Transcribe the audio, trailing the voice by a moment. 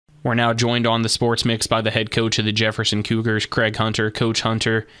We're now joined on the Sports Mix by the head coach of the Jefferson Cougars, Craig Hunter. Coach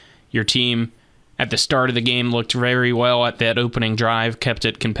Hunter, your team at the start of the game looked very well at that opening drive, kept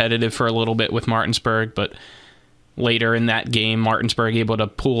it competitive for a little bit with Martinsburg, but later in that game, Martinsburg able to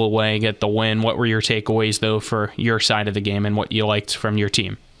pull away, get the win. What were your takeaways, though, for your side of the game and what you liked from your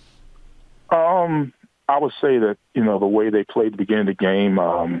team? I would say that, the way they played at the beginning of the game,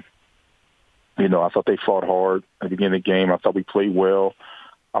 I thought they fought hard at the beginning of the game. I thought we played well.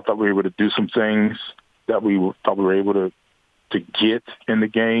 I thought we were able to do some things that thought we were able to get in the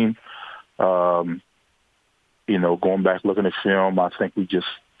game. Going back looking at film, I think we just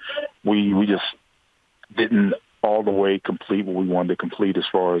didn't all the way complete what we wanted to complete as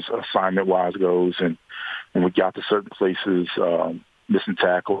far as assignment-wise goes. And when we got to certain places, missing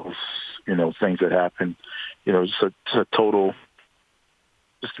tackles, things that happened, just a total.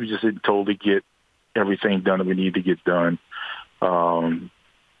 We just didn't totally get everything done that we need to get done.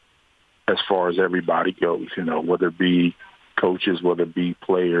 As far as everybody goes, whether it be coaches, whether it be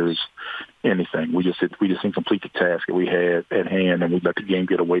players, anything. We just didn't complete the task that we had at hand, and we let the game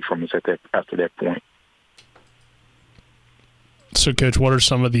get away from us after that point. So, Coach, what are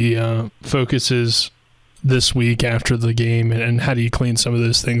some of the focuses this week after the game, and how do you clean some of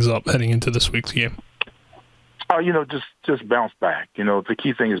those things up heading into this week's game? Just bounce back. The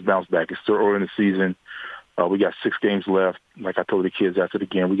key thing is bounce back. It's still early in the season. We got 6 games left. Like I told the kids after the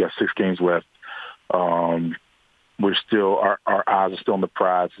game, we got 6 games left. We're still our eyes are still on the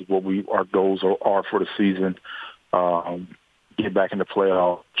prize. What our goals are for the season. Get back in the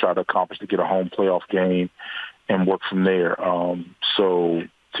playoff, try to accomplish to get a home playoff game, and work from there. So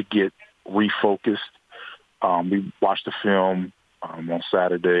to get refocused, we watched the film on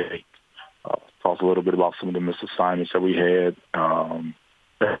Saturday. Talked a little bit about some of the missed assignments that we had.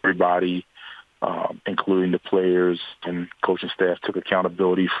 Everybody, including the players and coaching staff, took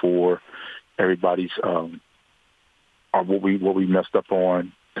accountability for everybody's what we messed up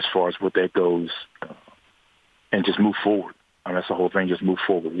on as far as what that goes, and just move forward. That's the whole thing. Just move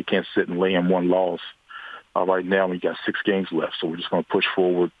forward. You can't sit and lay in one loss. Right now, we got 6 games left, so we're just going to push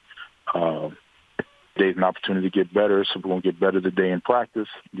forward. Today's an opportunity to get better, so we're going to get better today in practice.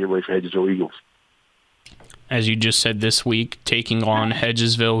 Get ready for Hedgesville Eagles. As you just said, this week, taking on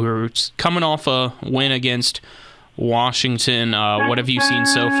Hedgesville, who are coming off a win against Washington. What have you seen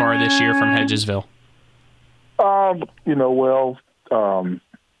so far this year from Hedgesville?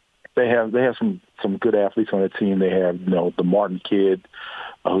 They have some good athletes on their team. They have, the Martin kid,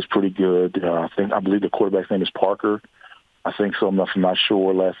 who's pretty good. I believe the quarterback's name is Parker. I think so. I'm not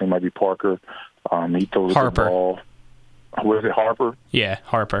sure. Last name might be Parker. He throws a good ball. Was it Harper? Yeah,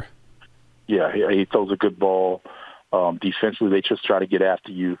 Harper. Yeah, he throws a good ball. Defensively, they just try to get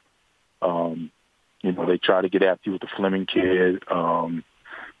after you. They try to get after you with the Fleming kid.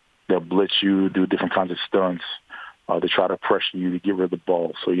 They'll blitz you, do different kinds of stunts. They try to pressure you to get rid of the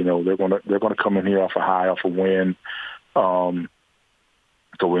ball. So they're gonna come in here off a high, off a win.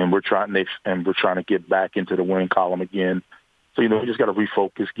 We're trying to get back into the winning column again. So we just got to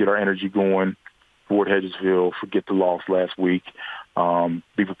refocus, get our energy going toward Hedgesville, forget the loss last week,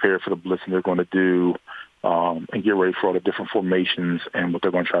 be prepared for the blitzing they're going to do, and get ready for all the different formations and what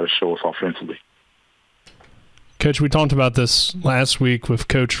they're going to try to show us offensively. Coach, we talked about this last week with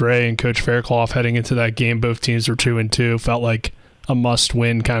Coach Ray and Coach Fairclough heading into that game. Both teams were 2-2. Felt like a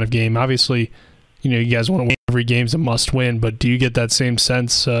must-win kind of game. Obviously, you guys want to win. Every game's a must-win, but do you get that same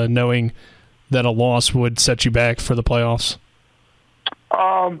sense knowing that a loss would set you back for the playoffs?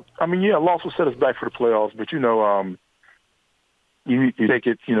 A loss will set us back for the playoffs, but you take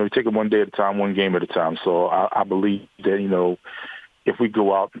it, take it one day at a time, one game at a time. So I believe that, if we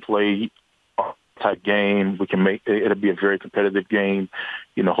go out and play a type game, we can it'll be a very competitive game.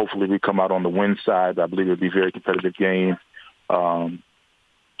 Hopefully we come out on the win side. I believe it'll be a very competitive game.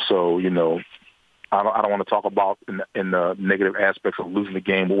 I don't want to talk about in the negative aspects of losing the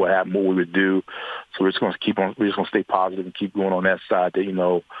game, what would happen, what we would do. So we're just going to stay positive and keep going on that side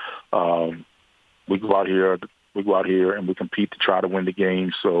that, we go out here and we compete to try to win the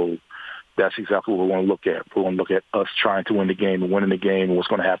game. So that's exactly what we want to look at. We want to look at us trying to win the game and winning the game and what's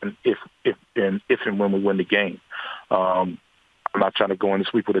going to happen if and when we win the game. I'm not trying to go in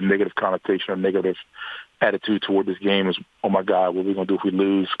this week with a negative connotation or negative attitude toward this game is, oh my God, what are we going to do if we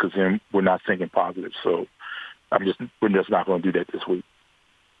lose? Because then we're not thinking positive. So we're just not going to do that this week.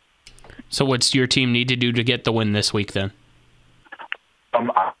 So what's your team need to do to get the win this week then?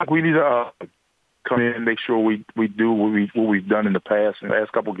 I think we need to come in and make sure we do what we've done in the past. In the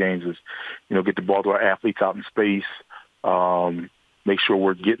last couple of games is, get the ball to our athletes out in space. Make sure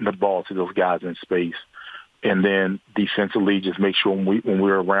we're getting the ball to those guys in space. And then defensively, just make sure when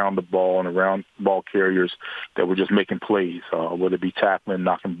we're around the ball and around ball carriers that we're just making plays, whether it be tackling,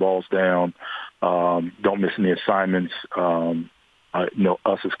 knocking balls down, don't miss any assignments.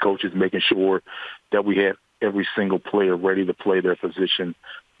 Us as coaches making sure that we have every single player ready to play their position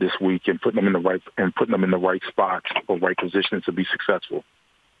this week and putting them in the right spots or right positions to be successful.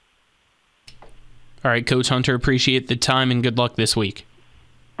 All right, Coach Hunter, appreciate the time and good luck this week.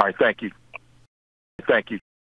 All right, thank you. Thank you.